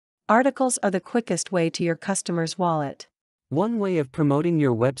Articles are the quickest way to your customer's wallet. One way of promoting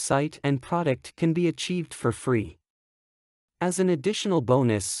your website and product can be achieved for free. As an additional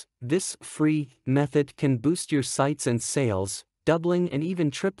bonus, this free method can boost your sites and sales, doubling and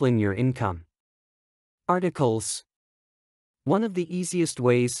even tripling your income. Articles. One of the easiest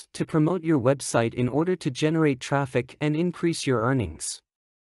ways to promote your website in order to generate traffic and increase your earnings.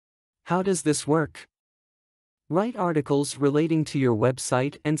 How does this work? Write articles relating to your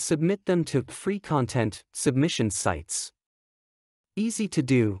website and submit them to free content submission sites. Easy to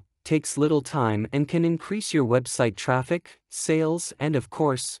do, takes little time and can increase your website traffic, sales, and of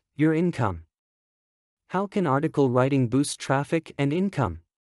course, your income. How can article writing boost traffic and income?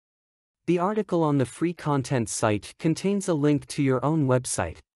 The article on the free content site contains a link to your own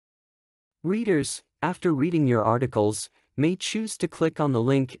website. Readers, after reading your articles, may choose to click on the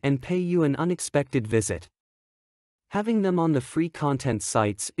link and pay you an unexpected visit. Having them on the free content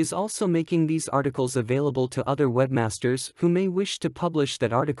sites is also making these articles available to other webmasters who may wish to publish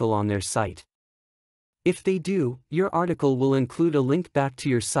that article on their site. If they do, your article will include a link back to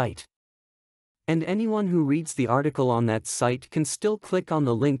your site. And anyone who reads the article on that site can still click on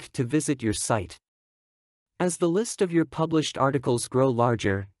the link to visit your site. As the list of your published articles grow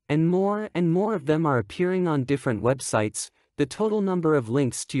larger, and more of them are appearing on different websites, the total number of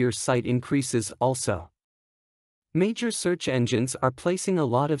links to your site increases also. Major search engines are placing a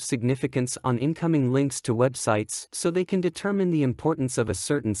lot of significance on incoming links to websites so they can determine the importance of a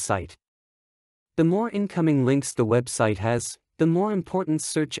certain site. The more incoming links the website has, the more importance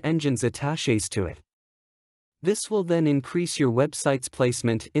search engines attaches to it. This will then increase your website's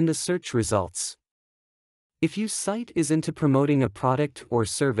placement in the search results. If your site is into promoting a product or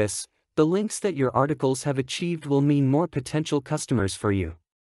service, the links that your articles have achieved will mean more potential customers for you.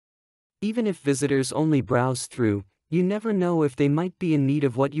 Even if visitors only browse through, you never know if they might be in need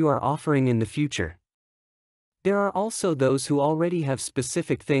of what you are offering in the future. There are also those who already have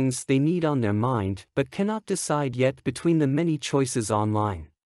specific things they need on their mind but cannot decide yet between the many choices online.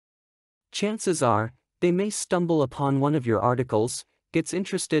 Chances are, they may stumble upon one of your articles, gets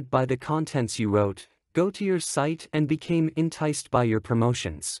interested by the contents you wrote, go to your site and became enticed by your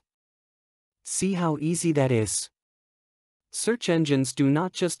promotions. See how easy that is? Search engines do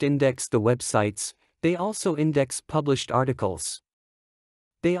not just index the websites, they also index published articles.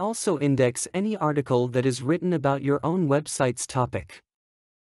 They also index any article that is written about your own website's topic.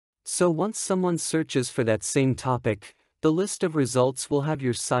 So once someone searches for that same topic, the list of results will have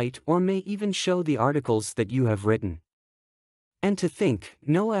your site or may even show the articles that you have written. And to think,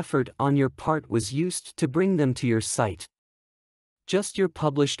 no effort on your part was used to bring them to your site. Just your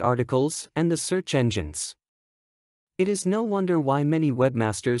published articles and the search engines. It is no wonder why many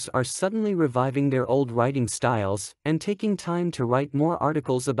webmasters are suddenly reviving their old writing styles and taking time to write more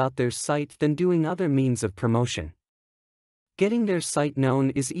articles about their site than doing other means of promotion. Getting their site known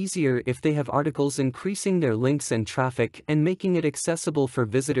is easier if they have articles increasing their links and traffic and making it accessible for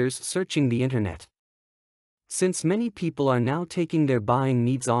visitors searching the internet. Since many people are now taking their buying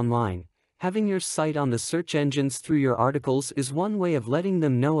needs online, having your site on the search engines through your articles is one way of letting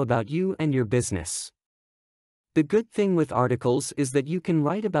them know about you and your business. The good thing with articles is that you can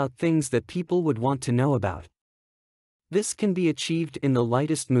write about things that people would want to know about. This can be achieved in the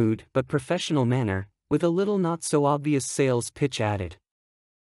lightest mood but professional manner, with a little not so obvious sales pitch added.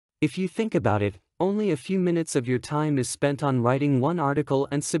 If you think about it, only a few minutes of your time is spent on writing one article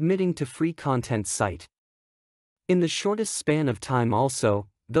and submitting to free content site. In the shortest span of time also,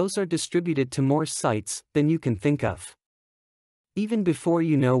 those are distributed to more sites than you can think of. Even before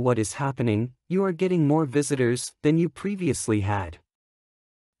you know what is happening, you are getting more visitors than you previously had.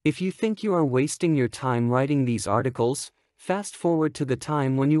 If you think you are wasting your time writing these articles, fast forward to the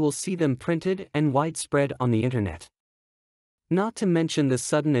time when you will see them printed and widespread on the internet. Not to mention the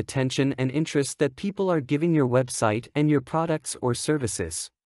sudden attention and interest that people are giving your website and your products or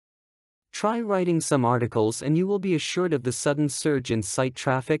services. Try writing some articles and you will be assured of the sudden surge in site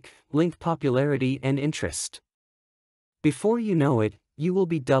traffic, link popularity and interest. Before you know it, you will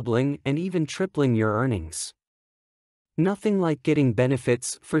be doubling and even tripling your earnings. Nothing like getting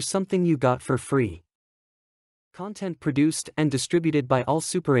benefits for something you got for free. Content produced and distributed by All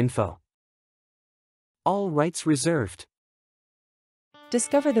Super Info. All rights reserved.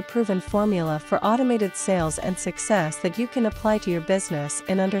 Discover the proven formula for automated sales and success that you can apply to your business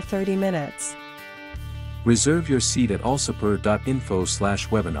in under 30 minutes. Reserve your seat at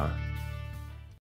allsuper.info/webinar.